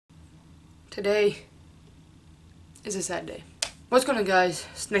Today is a sad day. What's going on, guys?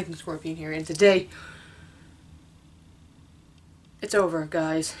 Snake and Scorpion here, and today it's over,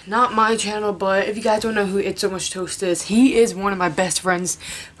 guys. Not my channel, but if you guys don't know who It's So Much Toast is, he is one of my best friends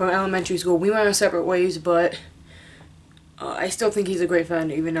from elementary school. We went our separate ways, but I still think he's a great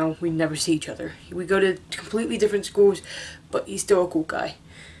friend, even though we never see each other. We go to completely different schools, but he's still a cool guy.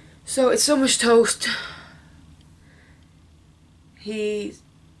 So, It's So Much Toast. He's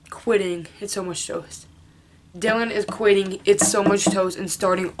quitting It's So Much Toast. Dylan is quitting It's So Much Toast and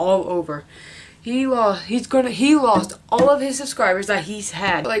starting all over. He lost all of his subscribers that he's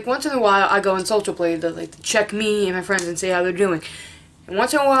had. Like, once in a while, I go on social play to check me and my friends and see how they're doing. And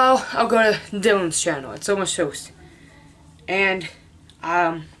once in a while, I'll go to Dylan's channel, It's So Much Toast. And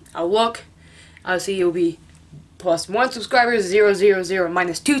I'll look, I'll see it'll be +1 subscriber 000,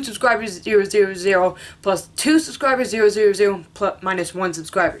 -2 subscribers 000, +2 subscribers 000, -1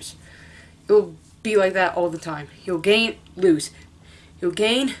 subscribers. It'll be like that all the time. He'll gain, lose. He'll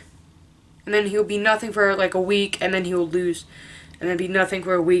gain, and then he'll be nothing for like a week, and then he'll lose, and then be nothing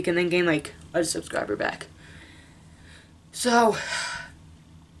for a week, and then gain like a subscriber back. So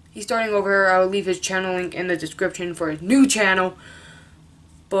he's starting over. I'll leave his channel link in the description for his new channel.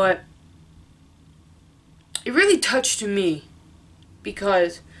 But it really touched me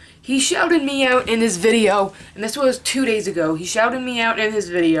because he shouted me out in his video, and this was 2 days ago. He shouted me out in his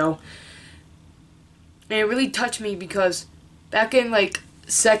video, and it really touched me because back in like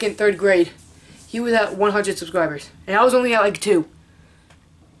 2nd, 3rd grade, he was at 100 subscribers, and I was only at like 2.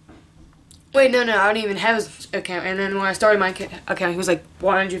 Wait, no, I didn't even have his account, and then when I started my account, he was like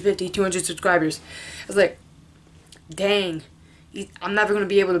 150, 200 subscribers. I was like, dang, I'm never going to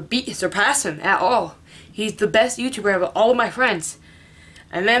be able to surpass him at all. He's the best YouTuber of all of my friends.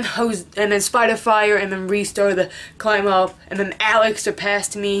 And then Spider-Fire, and then Restar the climb up, and then Alex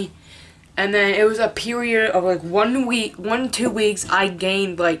surpassed me. And then it was a period of like 1 week, 2 weeks, I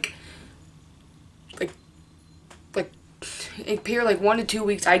gained like a period like 1 to 2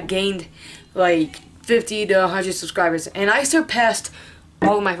 weeks, I gained like 50 to 100 subscribers, and I surpassed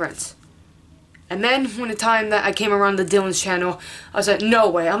all of my friends. And then when the time that I came around to Dylan's channel, I was like, no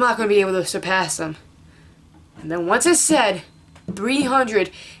way, I'm not going to be able to surpass them. And then once it said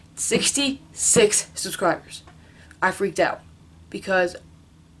 366 subscribers, I freaked out because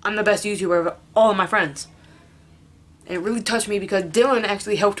I'm the best YouTuber of all of my friends. And it really touched me because Dylan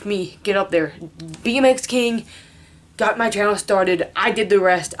actually helped me get up there. BMX King got my channel started. I did the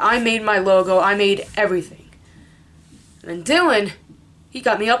rest. I made my logo. I made everything. And then Dylan, he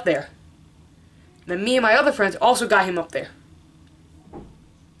got me up there. And then me and my other friends also got him up there.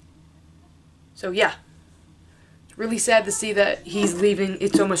 So yeah, it's really sad to see that he's leaving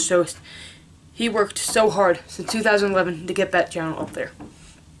It's So Much Toast. He worked so hard since 2011 to get that channel up there.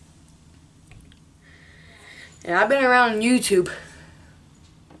 And I've been around YouTube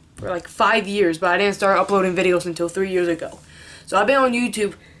for like 5 years, but I didn't start uploading videos until 3 years ago. So I've been on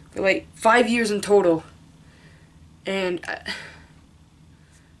YouTube for like 5 years in total. And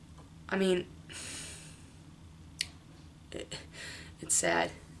I mean, it's sad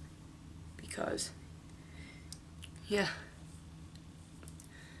because, yeah,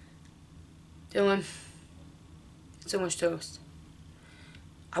 Dylan, It's So Much Toast.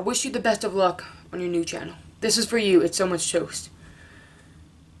 I wish you the best of luck on your new channel. This is for you, It's So Much Toast.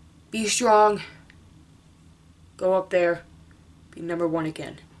 Be strong. Go up there. Be #1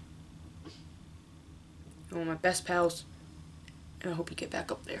 again. You're one of my best pals, and I hope you get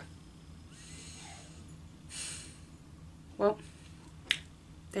back up there. Well,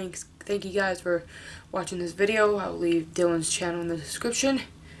 thank you guys for watching this video. I'll leave Dylan's channel in the description.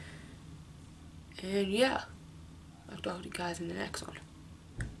 And yeah, I'll talk to you guys in the next one.